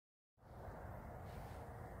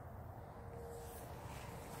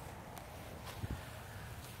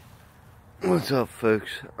What's up, folks?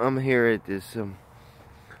 I'm here at this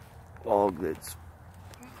log that's,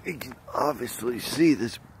 you can obviously see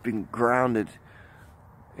this been grounded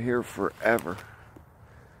here forever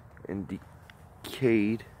and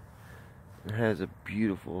decayed. It has a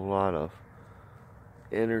beautiful lot of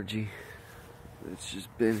energy. It's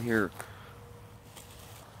just been here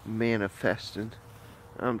manifesting.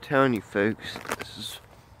 I'm telling you, folks, this is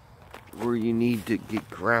where you need to get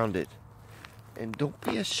grounded. And don't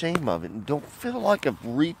be ashamed of it. And don't feel like a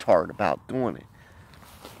retard about doing it.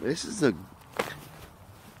 This is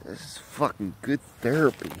fucking good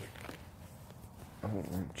therapy. Oh,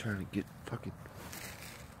 I'm trying to get fucking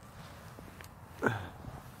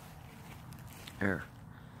air.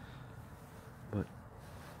 But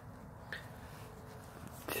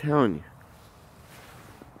I'm telling you.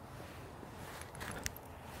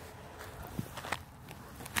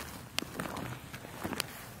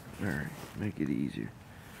 Alright, make it easier.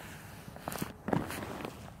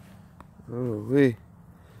 Oh, wait.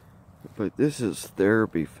 But this is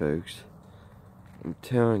therapy, folks. I'm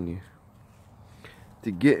telling you.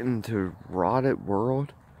 To get into rotted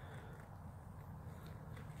world,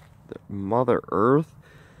 the Mother Earth,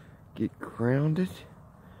 get grounded,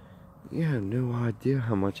 you have no idea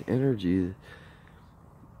how much energy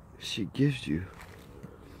she gives you.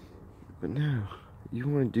 But now, you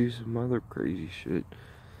want to do some other crazy shit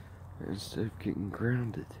instead of getting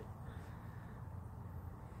grounded.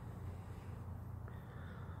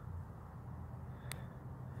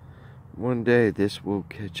 One day this will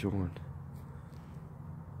catch on.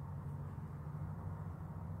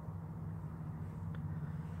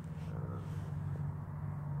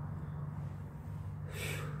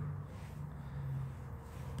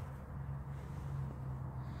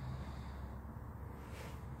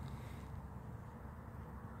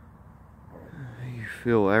 You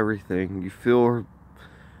feel everything. You feel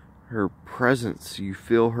her presence. You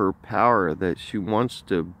feel her power, that she wants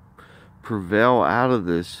to prevail out of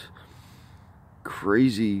this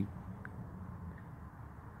crazy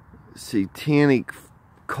satanic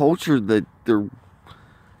culture that they're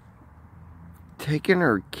taking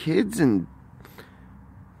our kids and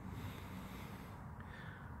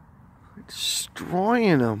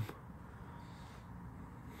destroying them.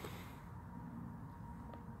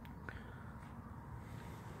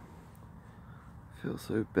 I feel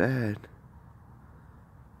so bad.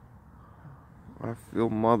 I feel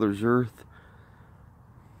Mother's Earth.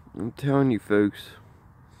 I'm telling you, folks,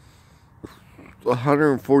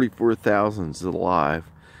 144,000 is alive,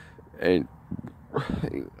 and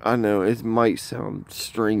I know it might sound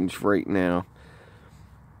strange right now,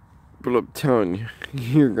 but I'm telling you,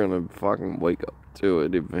 you're gonna fucking wake up to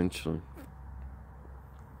it eventually,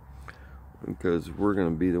 because we're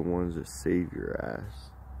gonna be the ones that save your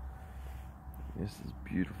ass. This is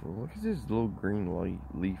beautiful. Look at this little green light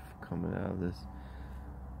leaf coming out of this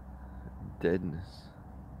deadness.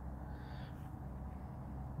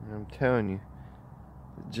 And I'm telling you,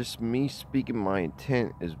 just me speaking my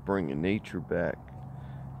intent is bringing nature back.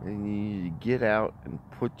 And you need to get out and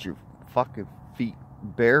put your fucking feet,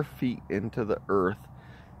 bare feet, into the earth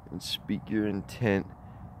and speak your intent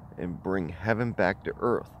and bring heaven back to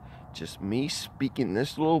earth. Just me speaking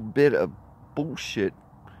this little bit of bullshit,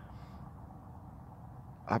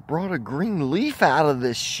 I brought a green leaf out of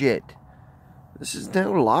this shit. This is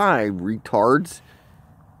no lie, retards.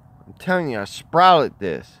 I'm telling you, I sprouted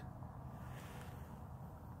this.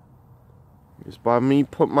 It's by me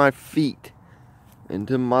putting my feet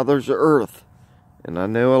into Mother's Earth. And I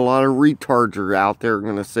know a lot of retards are out there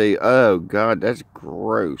going to say, oh God, that's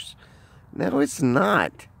gross. No, it's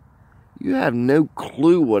not. You have no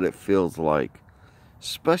clue what it feels like.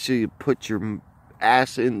 Especially to put your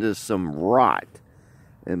ass into some rot.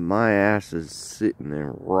 And my ass is sitting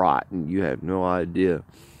in rot, and you have no idea.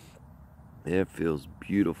 It feels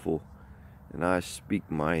beautiful. And I speak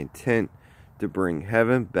my intent to bring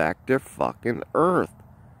heaven back to fucking earth.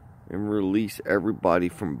 And release everybody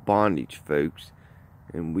from bondage, folks.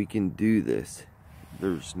 And we can do this.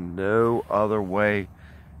 There's no other way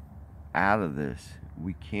out of this.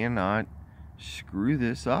 We cannot screw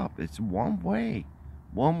this up. It's one way.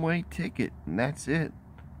 One way ticket. And that's it.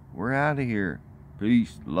 We're out of here.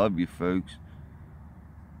 Peace. Love you, folks.